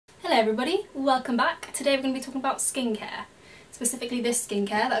Hello everybody, welcome back. Today we're going to be talking about skincare. Specifically this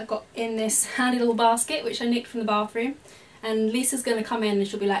skincare that I've got in this handy little basket which I nicked from the bathroom. And Lisa's going to come in and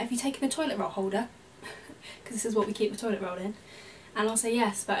she'll be like, have you taken the toilet roll holder? Because this is what we keep the toilet roll in. And I'll say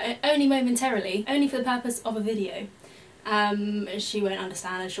yes, but only momentarily, only for the purpose of a video. She won't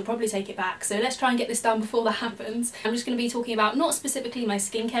understand and she'll probably take it back, so let's try and get this done before that happens. I'm just going to be talking about not specifically my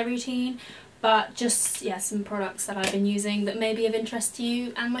skincare routine, but just, yeah, some products that I've been using that may be of interest to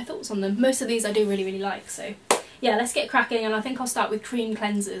you and my thoughts on them. Most of these I do really like, so yeah, let's get cracking, and I think I'll start with cream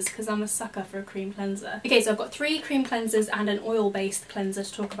cleansers because I'm a sucker for a cream cleanser. Okay, so I've got 3 cream cleansers and an oil-based cleanser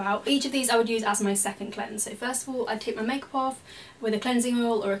to talk about. Each of these I would use as my second cleanse. So first of all, I'd take my makeup off with a cleansing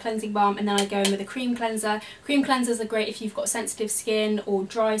oil or a cleansing balm, and then I'd go in with a cream cleanser. Cream cleansers are great if you've got sensitive skin or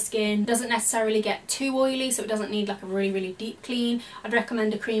dry skin. It doesn't necessarily get too oily, so it doesn't need like a really deep clean. I'd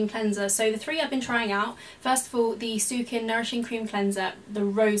recommend a cream cleanser. So the 3 I've been trying out, first of all, the Sukin Nourishing Cream Cleanser, the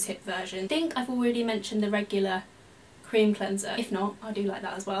Rosehip version. I think I've already mentioned the regular cream cleanser. If not, I do like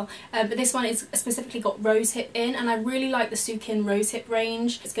that as well. But this one is specifically got rosehip in, and I really like the Sukin rosehip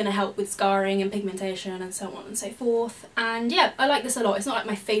range. It's going to help with scarring and pigmentation and so on and so forth. And yeah, I like this a lot. It's not like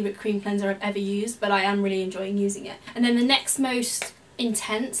my favourite cream cleanser I've ever used, but I am really enjoying using it. And then the next most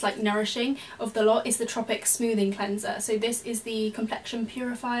intense, like nourishing of the lot, is the Tropic Smoothing Cleanser. So this is the complexion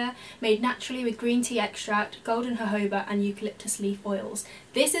purifier made naturally with green tea extract, golden jojoba and eucalyptus leaf oils.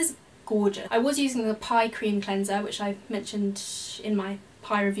 This is gorgeous. I was using the pie cream cleanser, which I mentioned in my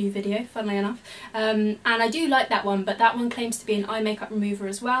pie review video, funnily enough, and I do like that one, but that one claims to be an eye makeup remover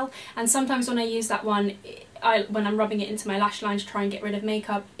as well, and sometimes when I use that one, when I'm rubbing it into my lash line to try and get rid of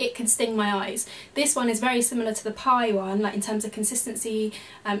makeup, it can sting my eyes. This one is very similar to the pie one, like in terms of consistency.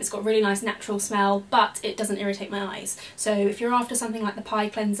 It's got really nice natural smell, but it doesn't irritate my eyes. So if you're after something like the pie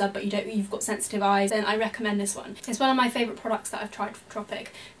cleanser but you've got sensitive eyes, then I recommend this one. It's one of my favourite products that I've tried from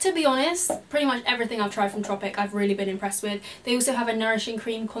Tropic. To be honest, pretty much everything I've tried from Tropic I've really been impressed with. They also have a Nourishing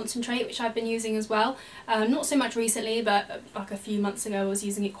Cream Concentrate which I've been using as well. Not so much recently, but like a few months ago I was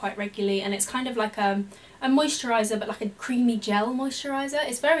using it quite regularly, and it's kind of like a moisturiser, but like a creamy gel moisturiser.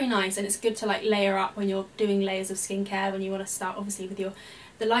 It's very nice, and it's good to like layer up when you're doing layers of skincare. When you want to start obviously with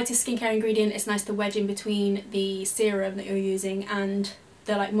the lightest skincare ingredient, it's nice to wedge in between the serum that you're using and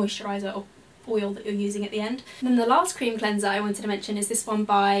the like moisturiser or oil that you're using at the end. And then the last cream cleanser I wanted to mention is this one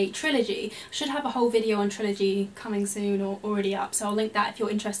by Trilogy. I should have a whole video on Trilogy coming soon or already up, so I'll link that if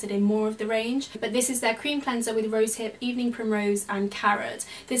you're interested in more of the range. But this is their cream cleanser with rosehip, evening primrose and carrot.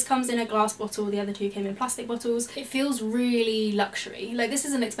 This comes in a glass bottle, the other 2 came in plastic bottles. It feels really luxury. Like, this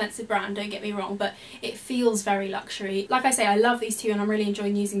is an expensive brand, don't get me wrong, but it feels very luxury. Like I say, I love these 2 and I'm really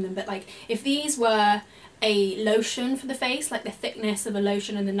enjoying using them, but like if these were a lotion for the face, like the thickness of a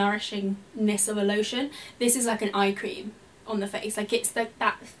lotion and the nourishingness of a lotion, this is like an eye cream on the face. Like it's that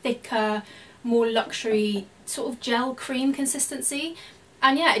thicker, more luxury sort of gel cream consistency.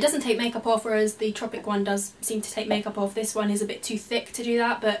 And yeah, it doesn't take makeup off, whereas the Tropic one does seem to take makeup off. This one is a bit too thick to do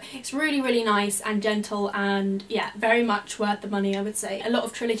that, but it's really nice and gentle, and yeah, very much worth the money, I would say. A lot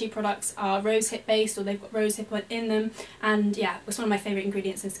of Trilogy products are rosehip based, or they've got rosehip in them, and yeah, it's one of my favourite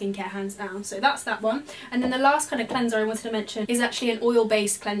ingredients in skincare, hands down. So that's that one. And then the last kind of cleanser I wanted to mention is actually an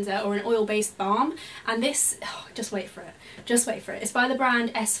oil-based cleanser, or an oil-based balm, and this, oh, just wait for it. Just wait for it. It's by the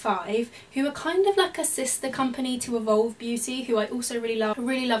brand S5, who are kind of like a sister company to Evolve Beauty, who I also really love. A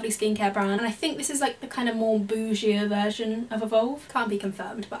really lovely skincare brand, and I think this is like the kind of more bougie version of Evolve. Can't be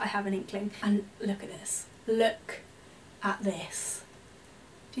confirmed, but I have an inkling. And look at this. Look at this.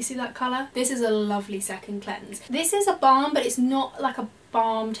 Do you see that colour? This is a lovely second cleanse. This is a balm, but it's not like a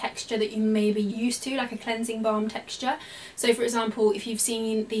balm texture that you may be used to, like a cleansing balm texture. So for example, if you've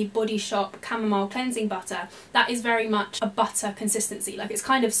seen the Body Shop chamomile cleansing butter, that is very much a butter consistency. Like it's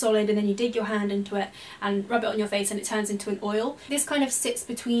kind of solid, and then you dig your hand into it and rub it on your face and it turns into an oil. This kind of sits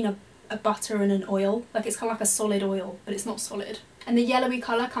between a butter and an oil. Like it's kind of like a solid oil, but it's not solid. And the yellowy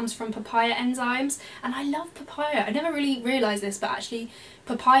colour comes from papaya enzymes, and I love papaya. I never really realised this, but actually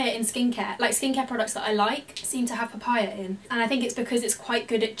papaya in skincare, like skincare products that I like, seem to have papaya in. And I think it's because it's quite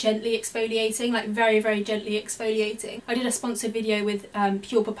good at gently exfoliating, like very gently exfoliating. I did a sponsored video with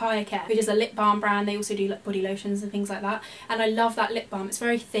Pure Papaya Care, which is a lip balm brand. They also do like body lotions and things like that, and I love that lip balm. It's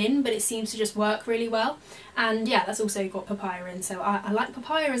very thin, but it seems to just work really well. And yeah, that's also got papaya in, so I like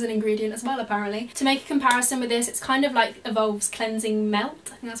papaya as an ingredient as well, apparently. To make a comparison with this, it's kind of like Evolve's Cleansing Melt,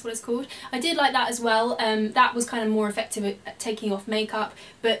 I think that's what it's called. I did like that as well. That was kind of more effective at taking off makeup,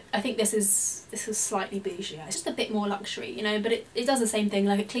 but I think this is slightly bougie. It's just a bit more luxury, you know, but it does the same thing.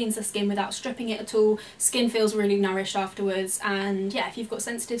 Like, it cleans the skin without stripping it at all. Skin feels really nourished afterwards, and yeah, if you've got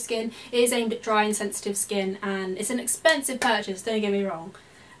sensitive skin, it is aimed at dry and sensitive skin, and it's an expensive purchase, don't get me wrong.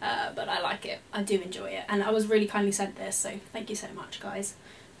 but I like it. I do enjoy it, and I was really kindly sent this, so thank you so much, guys.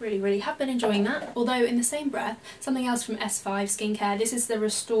 Really have been enjoying that. Although in the same breath, something else from S5 Skincare, this is the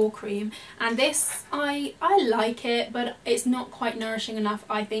Restore Cream, and this, I like it, but it's not quite nourishing enough,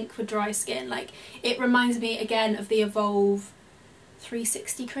 I think, for dry skin. Like, it reminds me again of the Evolve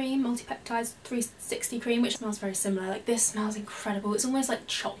 360 cream, multi-peptides 360 cream, which smells very similar. Like, this smells incredible. It's almost like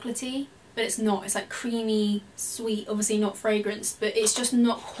chocolatey, but it's not. It's like creamy, sweet, obviously not fragranced, but it's just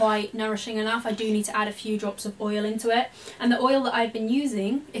not quite nourishing enough. I do need to add a few drops of oil into it. And the oil that I've been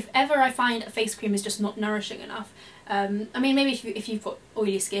using, if ever I find a face cream is just not nourishing enough, I mean, maybe if you've got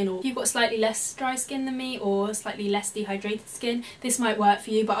oily skin, or you've got slightly less dry skin than me, or slightly less dehydrated skin, this might work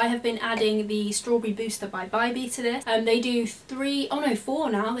for you. But I have been adding the Strawberry Booster by Bybi to this. They do 4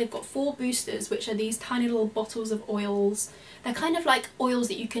 now. They've got 4 boosters, which are these tiny little bottles of oils. They're kind of like oils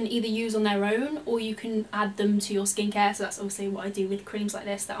that you can either use on their own, or you can add them to your skincare. So that's obviously what I do with creams like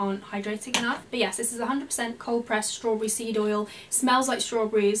this that aren't hydrating enough. But yes, this is 100% cold pressed strawberry seed oil. It smells like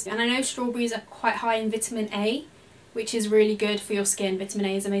strawberries, and I know strawberries are quite high in vitamin A, which is really good for your skin. Vitamin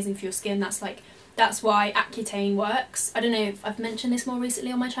A is amazing for your skin. That's why Accutane works. I don't know if I've mentioned this more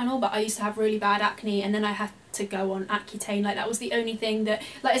recently on my channel, but I used to have really bad acne, and then I had to go on Accutane. Like, that was the only thing that,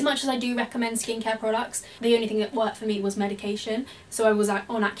 like, as much as I do recommend skincare products, the only thing that worked for me was medication. So I was on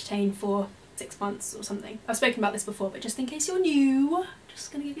Accutane for 6 months or something. I've spoken about this before, but just in case you're new, just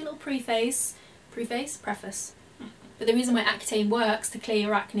gonna give you a little preface. But the reason why Accutane works to clear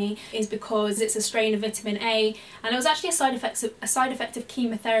your acne is because it's a strain of vitamin A, and it was actually a side effect of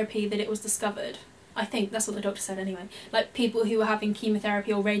chemotherapy that it was discovered. I think that's what the doctor said anyway. Like, people who were having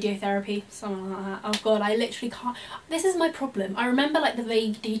chemotherapy or radiotherapy, something like that. Oh god, I literally can't. This is my problem. I remember like the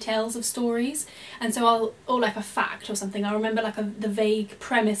vague details of stories, and so or like a fact or something. I remember like the vague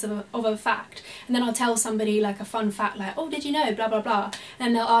premise of a fact, and then I'll tell somebody like a fun fact, like, oh, did you know, blah blah blah,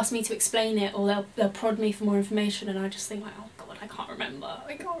 and they'll ask me to explain it, or they'll prod me for more information, and I just think like, oh god, I can't remember.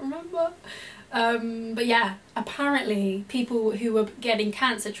 But yeah, apparently people who were getting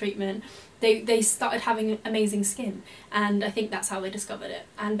cancer treatment, they started having amazing skin, and I think that's how they discovered it.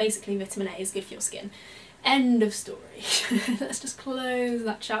 And basically vitamin A is good for your skin. End of story. Let's just close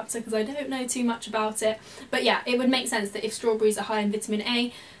that chapter because I don't know too much about it. But yeah, it would make sense that if strawberries are high in vitamin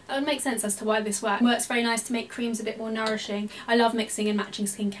A, that would make sense as to why this works. It works very nice to make creams a bit more nourishing. I love mixing and matching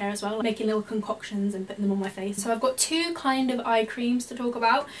skincare as well, making little concoctions and putting them on my face. So I've got 2 kind of eye creams to talk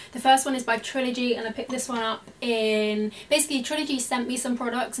about. The first one is by Trilogy, and I picked this one up in... Basically, Trilogy sent me some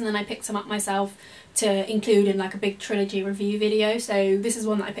products and then I picked some up myself to include in like a big Trilogy review video. So this is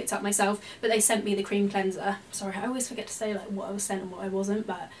one that I picked up myself, but they sent me the cream cleanser. Sorry, I always forget to say like what I was sent and what I wasn't,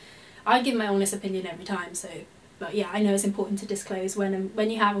 but I give my honest opinion every time. So, but yeah, I know it's important to disclose when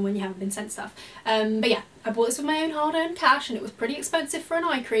you have and when you haven't been sent stuff. But yeah, I bought this with my own hard-earned cash, and it was pretty expensive for an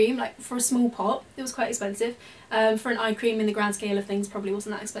eye cream. Like, for a small pot, it was quite expensive. For an eye cream in the grand scale of things, probably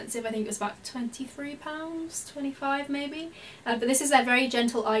wasn't that expensive. I think it was about £23, 25 maybe. But this is their very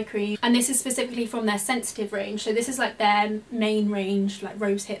gentle eye cream, and this is specifically from their sensitive range. So this is like their main range, like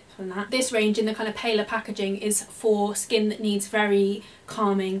Rosehip and that. This range in the kind of paler packaging is for skin that needs very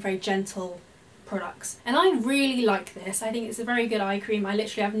calming, very gentle products, and I really like this. I think it's a very good eye cream. I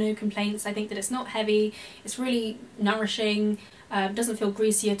literally have no complaints. I think that it's not heavy, it's really nourishing, doesn't feel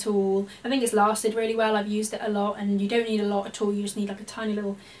greasy at all. I think it's lasted really well. I've used it a lot, and you don't need a lot at all. You just need like a tiny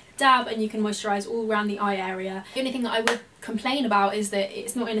little dab, and you can moisturise all around the eye area. The only thing that I would complain about is that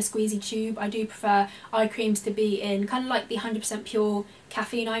it's not in a squeezy tube. I do prefer eye creams to be in kind of like the 100% pure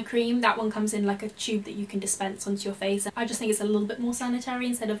caffeine eye cream. That one comes in like a tube that you can dispense onto your face. I just think it's a little bit more sanitary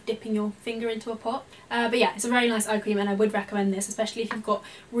instead of dipping your finger into a pot. But yeah, it's a very nice eye cream, and I would recommend this, especially if you've got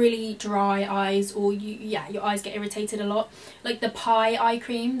really dry eyes, or your eyes get irritated a lot. Like the Pie eye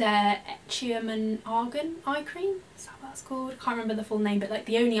cream, their Argan eye cream, is that what that's called? I can't remember the full name, but like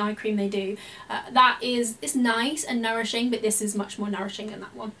the only eye cream they do, it's nice and nourishing, but this is much more nourishing than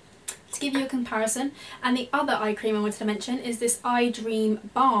that one, to give you a comparison. And the other eye cream I wanted to mention is this Eye Dream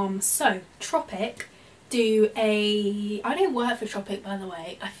Balm. So Tropic do I don't work for Tropic, by the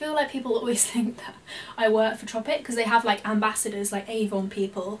way. I feel like people always think that I work for Tropic because they have like ambassadors, like Avon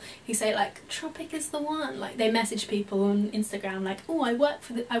people, who say like Tropic is the one. Like, they message people on Instagram like, oh,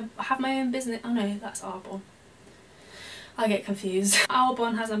 I have my own business. Oh no, that's Arbonne. I get confused.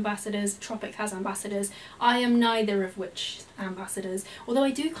 Arbonne has ambassadors, Tropic has ambassadors. I am neither of which ambassadors. Although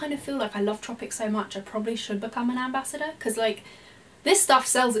I do kind of feel like I love Tropic so much, I probably should become an ambassador, because like, this stuff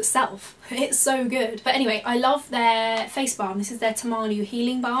sells itself. It's so good. But anyway, I love their face balm. This is their Tamanu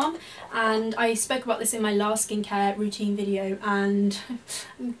healing balm, and I spoke about this in my last skincare routine video, and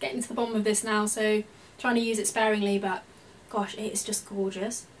I'm getting to the bottom of this now, so trying to use it sparingly, but gosh, it is just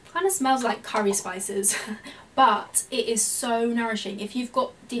gorgeous. Kind of smells like curry spices. But it is so nourishing. If you've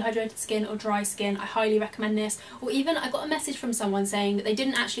got dehydrated skin or dry skin, I highly recommend this. Or even I got a message from someone saying that they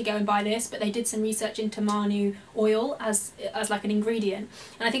didn't actually go and buy this, but they did some research into Tamanu oil as like an ingredient.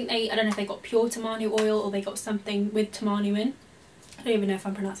 And I think I don't know if they got pure Tamanu oil or they got something with Tamanu in. I don't even know if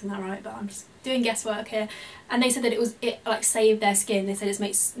I'm pronouncing that right, but I'm just doing guesswork here. And they said that it like saved their skin. They said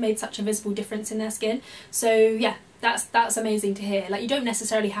it's made such a visible difference in their skin. So yeah, that's amazing to hear. Like, you don't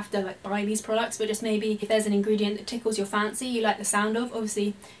necessarily have to like buy these products, but just maybe if there's an ingredient that tickles your fancy, you like the sound of,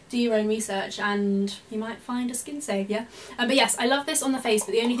 obviously do your own research and you might find a skin saviour. But yes, I love this on the face,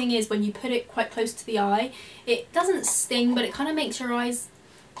 but the only thing is when you put it quite close to the eye, it doesn't sting, but it kind of makes your eyes,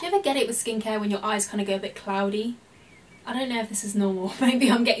 do you ever get it with skincare when your eyes kind of go a bit cloudy? I don't know if this is normal,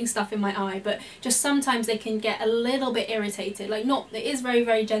 maybe I'm getting stuff in my eye, but just sometimes they can get a little bit irritated. Like, it is very,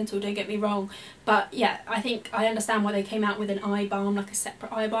 very gentle, don't get me wrong, but yeah, I think I understand why they came out with an eye balm, like a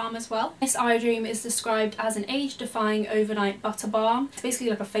separate eye balm as well. This Eye Dream is described as an age-defying overnight butter balm. It's basically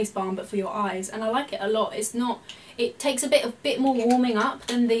like a face balm but for your eyes, and I like it a lot. It takes a bit more warming up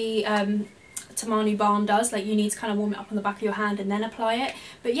than the Tamanu balm does. Like, you need to kind of warm it up on the back of your hand and then apply it,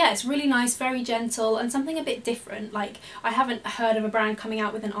 but yeah, it's really nice, very gentle, and something a bit different. Like, I haven't heard of a brand coming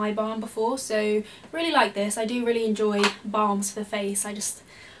out with an eye balm before, so really like this. I do really enjoy balms for the face. I just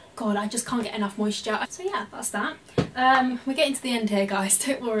can't get enough moisture. So yeah, that's that. We're getting to the end here, guys,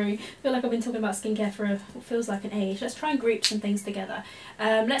 don't worry. I feel like I've been talking about skincare for what feels like an age. Let's try and group some things together.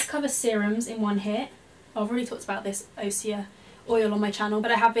 Let's cover serums in one hit. I've already talked about this Osea oil on my channel, but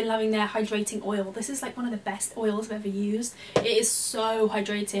I have been loving their hydrating oil. This is like one of the best oils I've ever used. It is so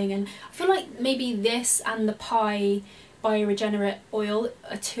hydrating, and I feel like maybe this and the Pi Bioregenerate oil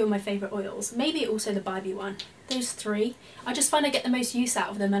are two of my favourite oils. Maybe also the Bybi one. Those three. I just find I get the most use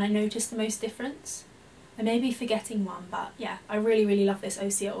out of them and I notice the most difference. I may be forgetting one, but yeah, I really, really love this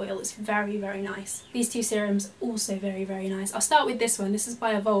Osea oil. It's very, very nice. These two serums also very, very nice. I'll start with this one. This is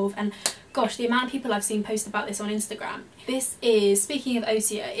by Evolve, and gosh, the amount of people I've seen post about this on Instagram. This is, speaking of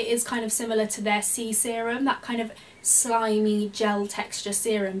Osea, it is kind of similar to their C serum, that kind of slimy gel texture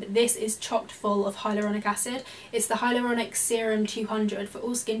serum, but this is chocked full of hyaluronic acid. It's the Hyaluronic Serum 200 for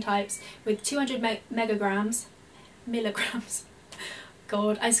all skin types with 200 milligrams.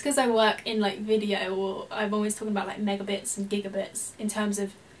 God, it's because I work in like video, or I'm always talking about like megabits and gigabits in terms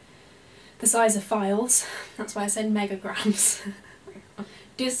of the size of files. That's why I said megagrams.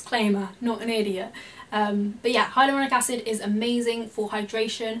 Disclaimer, not an idiot. But yeah, hyaluronic acid is amazing for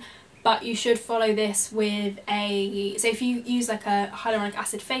hydration, but you should follow this with so if you use like a hyaluronic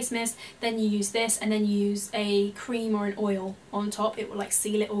acid face mist, then you use this, and then you use a cream or an oil on top. It will like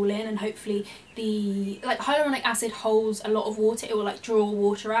seal it all in, and hopefully like hyaluronic acid holds a lot of water. It will like draw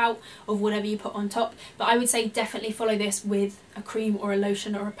water out of whatever you put on top, but I would say definitely follow this with a cream or a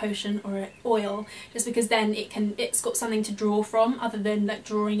lotion or a potion or an oil, just because then it's got something to draw from other than like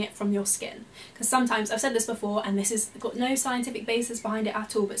drawing it from your skin. Because sometimes, I've said this before and this has got no scientific basis behind it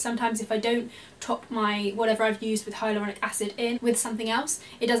at all, but sometimes if I don't top my whatever I've used with hyaluronic acid in with something else,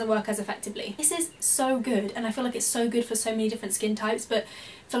 it doesn't work as effectively. This is so good, and I feel like it's so good for so many different skin types, but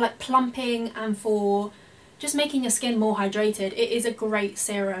for like plumping and for just making your skin more hydrated, it is a great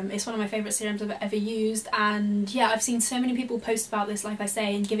serum. It's one of my favourite serums I've ever used, and yeah, I've seen so many people post about this, like I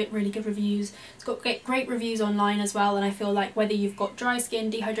say, and give it really good reviews. It's got great reviews online as well, and I feel like whether you've got dry skin,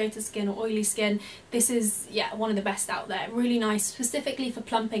 dehydrated skin or oily skin, this is, yeah, one of the best out there. Really nice, specifically for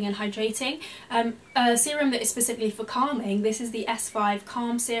plumping and hydrating. A serum that is specifically for calming, this is the S5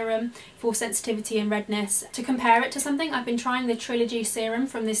 Calm Serum for sensitivity and redness. To compare it to something, I've been trying the Trilogy serum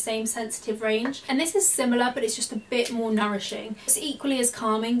from this same sensitive range, and this is similar, but it's just a bit more nourishing. It's equally as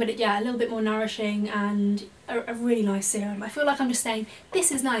calming, but yeah, a little bit more nourishing, and a really nice serum. I feel like I'm just saying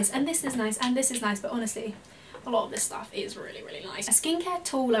this is nice and this is nice and this is nice, but honestly a lot of this stuff is really, really nice. A skincare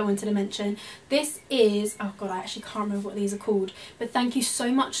tool I wanted to mention, this is, oh god, I actually can't remember what these are called, but thank you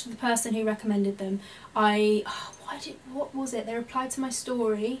so much to the person who recommended them. What was it? They replied to my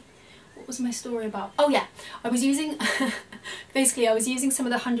story. What was my story about? Oh yeah, I was using basically I was using some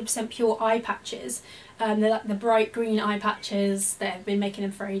of the 100% pure eye patches. They're like the bright green eye patches. They've been making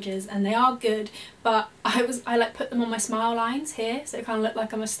them for ages and they are good, but I like put them on my smile lines here so it kind of looked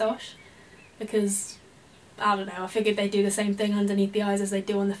like a moustache, because I don't know, I figured they'd do the same thing underneath the eyes as they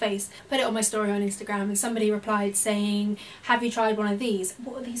do on the face. Put it on my story on Instagram, and somebody replied saying, have you tried one of these?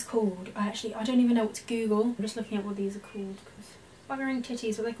 What are these called? I don't even know what to Google. I'm just looking at what these are called, because buggering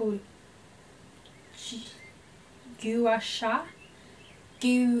titties, what are they called? Gua Sha?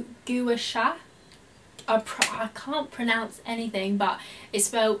 Gua Sha? I can't pronounce anything, but it's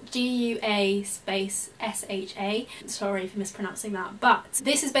spelled Gua space Sha. Sorry if you're mispronouncing that. But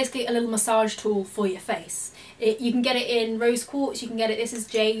this is basically a little massage tool for your face. You can get it in rose quartz, you can get it, this is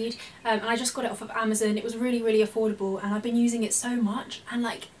Jade, and I just got it off of Amazon. It was really, really affordable, and I've been using it so much, and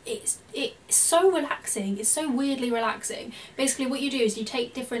like it's so relaxing. It's so weirdly relaxing. Basically what you do is you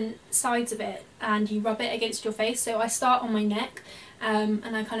take different sides of it and you rub it against your face. So I start on my neck,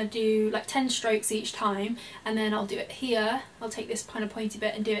 and I kind of do like 10 strokes each time, and then I'll do it here. I'll take this kind of pointy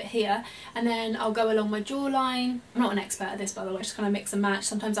bit and do it here, and then I'll go along my jawline. I'm not an expert at this, by the way, just kind of mix and match.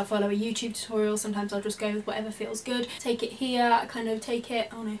 Sometimes I'll follow a YouTube tutorial, sometimes I'll just go with whatever feels good. Take it here, kind of take it,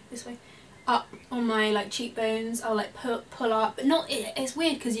 oh no, this way, up on my like cheekbones. I'll like pull up, but not, it's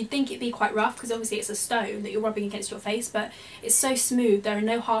weird because you'd think it'd be quite rough because obviously it's a stone that you're rubbing against your face, but it's so smooth. There are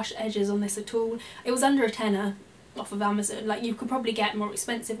no harsh edges on this at all. It was under a tenner off of Amazon. Like, you could probably get more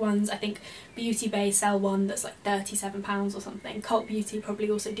expensive ones. I think Beauty Bay sell one that's like £37 or something. Cult Beauty probably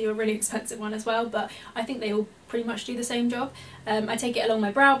also do a really expensive one as well, but I think they all pretty much do the same job. I take it along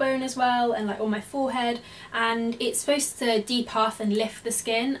my brow bone as well, and like on my forehead, and it's supposed to depuff and lift the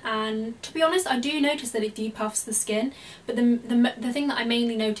skin, and to be honest I do notice that it depuffs the skin, but the thing that I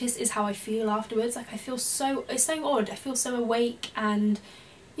mainly notice is how I feel afterwards. Like, I feel so, it's so odd, I feel so awake, and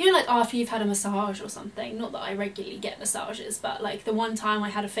you know, like after you've had a massage or something, not that I regularly get massages, but like the one time I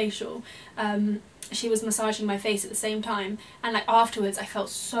had a facial, she was massaging my face at the same time, and like afterwards I felt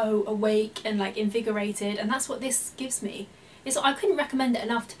so awake and like invigorated, and that's what this gives me. I couldn't recommend it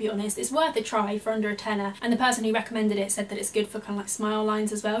enough, to be honest. It's worth a try for under a tenner, and the person who recommended it said that it's good for kind of like smile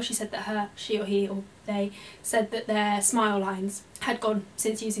lines as well. She said that she or he or they said that their smile lines had gone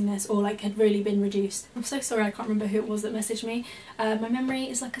since using this, or like had really been reduced. I'm so sorry, I can't remember who it was that messaged me. My memory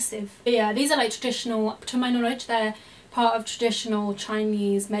is like a sieve. But yeah, these are like traditional, to my knowledge, they're part of traditional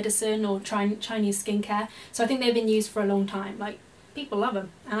Chinese medicine or Chinese skincare, so I think they've been used for a long time. Like, people love them,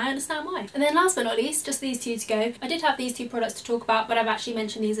 and I understand why. And then last but not least, just these two to go. I did have these two products to talk about, but I've actually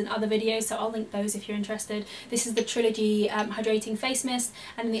mentioned these in other videos, so I'll link those if you're interested. This is the Trilogy Hydrating Face Mist,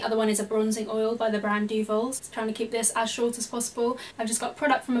 and then the other one is a bronzing oil by the brand Duvols. Trying to keep this as short as possible. I've just got a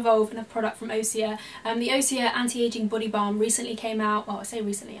product from Evolve and a product from Osea. The Osea Anti-Aging Body Balm recently came out, well, I say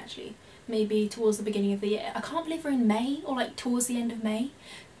recently actually, maybe towards the beginning of the year. I can't believe we're in May, or like towards the end of May.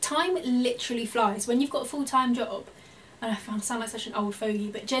 Time literally flies when you've got a full-time job. And I sound like such an old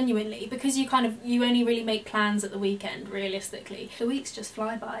fogey, but genuinely, because you only really make plans at the weekend, realistically. The weeks just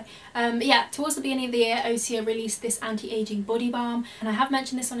fly by. But yeah, towards the beginning of the year, Osea released this anti-aging body balm, and I have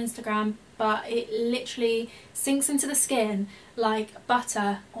mentioned this on Instagram, but it literally sinks into the skin like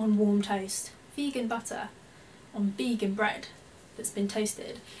butter on warm toast. Vegan butter on vegan bread that's been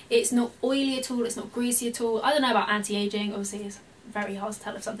toasted. It's not oily at all, it's not greasy at all. I don't know about anti-aging, obviously it's very hard to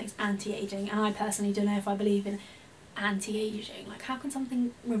tell if something's anti-aging, and I personally don't know if I believe in anti-aging. Like, how can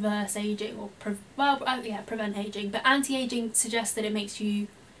something reverse aging or prevent aging? But anti-aging suggests that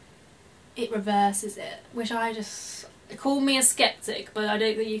it reverses it, which I just, call me a skeptic, but I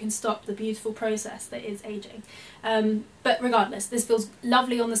don't think you can stop the beautiful process that is aging. But regardless, this feels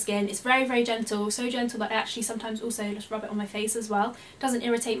lovely on the skin. It's very, very gentle, so gentle that I actually sometimes also just rub it on my face as well. It doesn't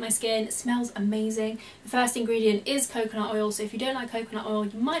irritate my skin, it smells amazing. The first ingredient is coconut oil, so if you don't like coconut oil,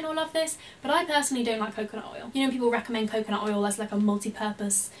 you might not love this, but I personally don't like coconut oil. You know, people recommend coconut oil as like a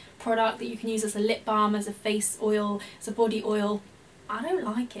multi-purpose product that you can use as a lip balm, as a face oil, as a body oil. I don't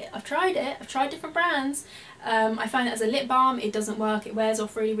like it. I've tried different brands. I find that as a lip balm it doesn't work, it wears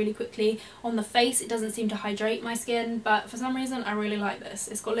off really, really quickly. On the face it doesn't seem to hydrate my skin, but for some reason I really like this.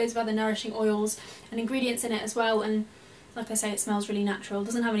 It's got loads of other nourishing oils and ingredients in it as well, and like I say, it smells really natural. It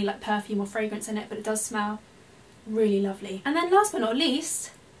doesn't have any like perfume or fragrance in it, but it does smell really lovely. And then last but not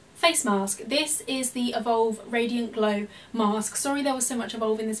least, face mask. This is the Evolve Radiant Glow mask. Sorry there was so much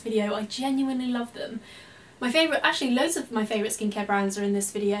Evolve in this video, I genuinely love them. My favourite, actually loads of my favourite skincare brands are in this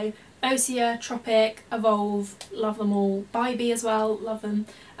video. Osea, Tropic, Evolve, love them all. Bybi as well, love them.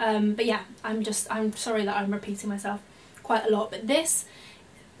 But yeah, I'm sorry that I'm repeating myself quite a lot,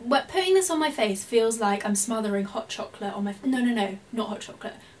 but putting this on my face feels like I'm smothering hot chocolate on my, no, not hot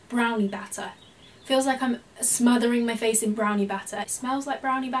chocolate, brownie batter. Feels like I'm smothering my face in brownie batter. It smells like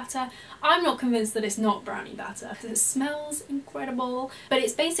brownie batter. I'm not convinced that it's not brownie batter because it smells incredible. But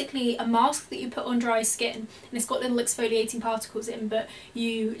it's basically a mask that you put on dry skin, and it's got little exfoliating particles in, but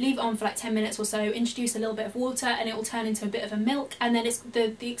you leave it on for like 10 minutes or so, introduce a little bit of water, and it will turn into a bit of a milk, and then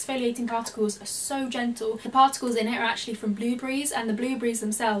the exfoliating particles are so gentle. The particles in it are actually from blueberries, and the blueberries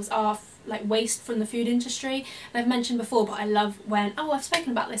themselves are like waste from the food industry. And I've mentioned before, but I love when, oh, I've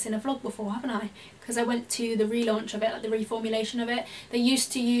spoken about this in a vlog before, haven't I? Because I went to the relaunch of it, like the reformulation of it. They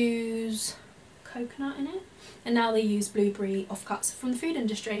used to use coconut in it, and now they use blueberry offcuts from the food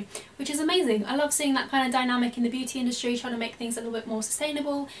industry, which is amazing. I love seeing that kind of dynamic in the beauty industry, trying to make things a little bit more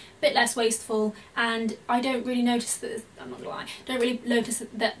sustainable, a bit less wasteful, and I don't really notice that, I'm not gonna lie, don't really notice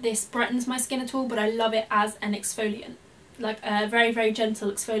that this brightens my skin at all, but I love it as an exfoliant. Like a very, very gentle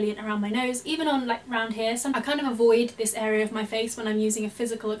exfoliant around my nose, even on like round here. So I kind of avoid this area of my face when I'm using a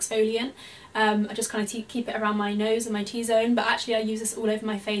physical exfoliant. I just kind of keep it around my nose and my T-zone, but actually I use this all over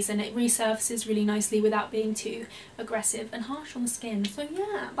my face and it resurfaces really nicely without being too aggressive and harsh on the skin. So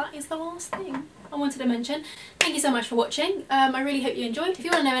yeah, that is the last thing I wanted to mention. Thank you so much for watching. I really hope you enjoyed. If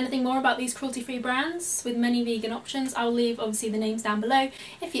you want to know anything more about these cruelty-free brands with many vegan options, I'll leave obviously the names down below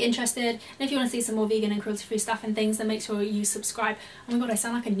if you're interested. And if you want to see some more vegan and cruelty-free stuff and things, then make sure you subscribe. Oh my god, I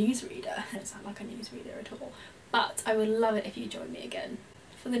sound like a newsreader. I don't sound like a newsreader at all. But I would love it if you join me again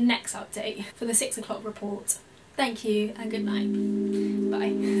for the next update, for the 6 o'clock report. Thank you and good night.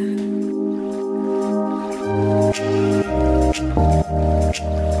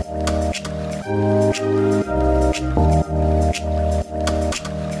 Bye.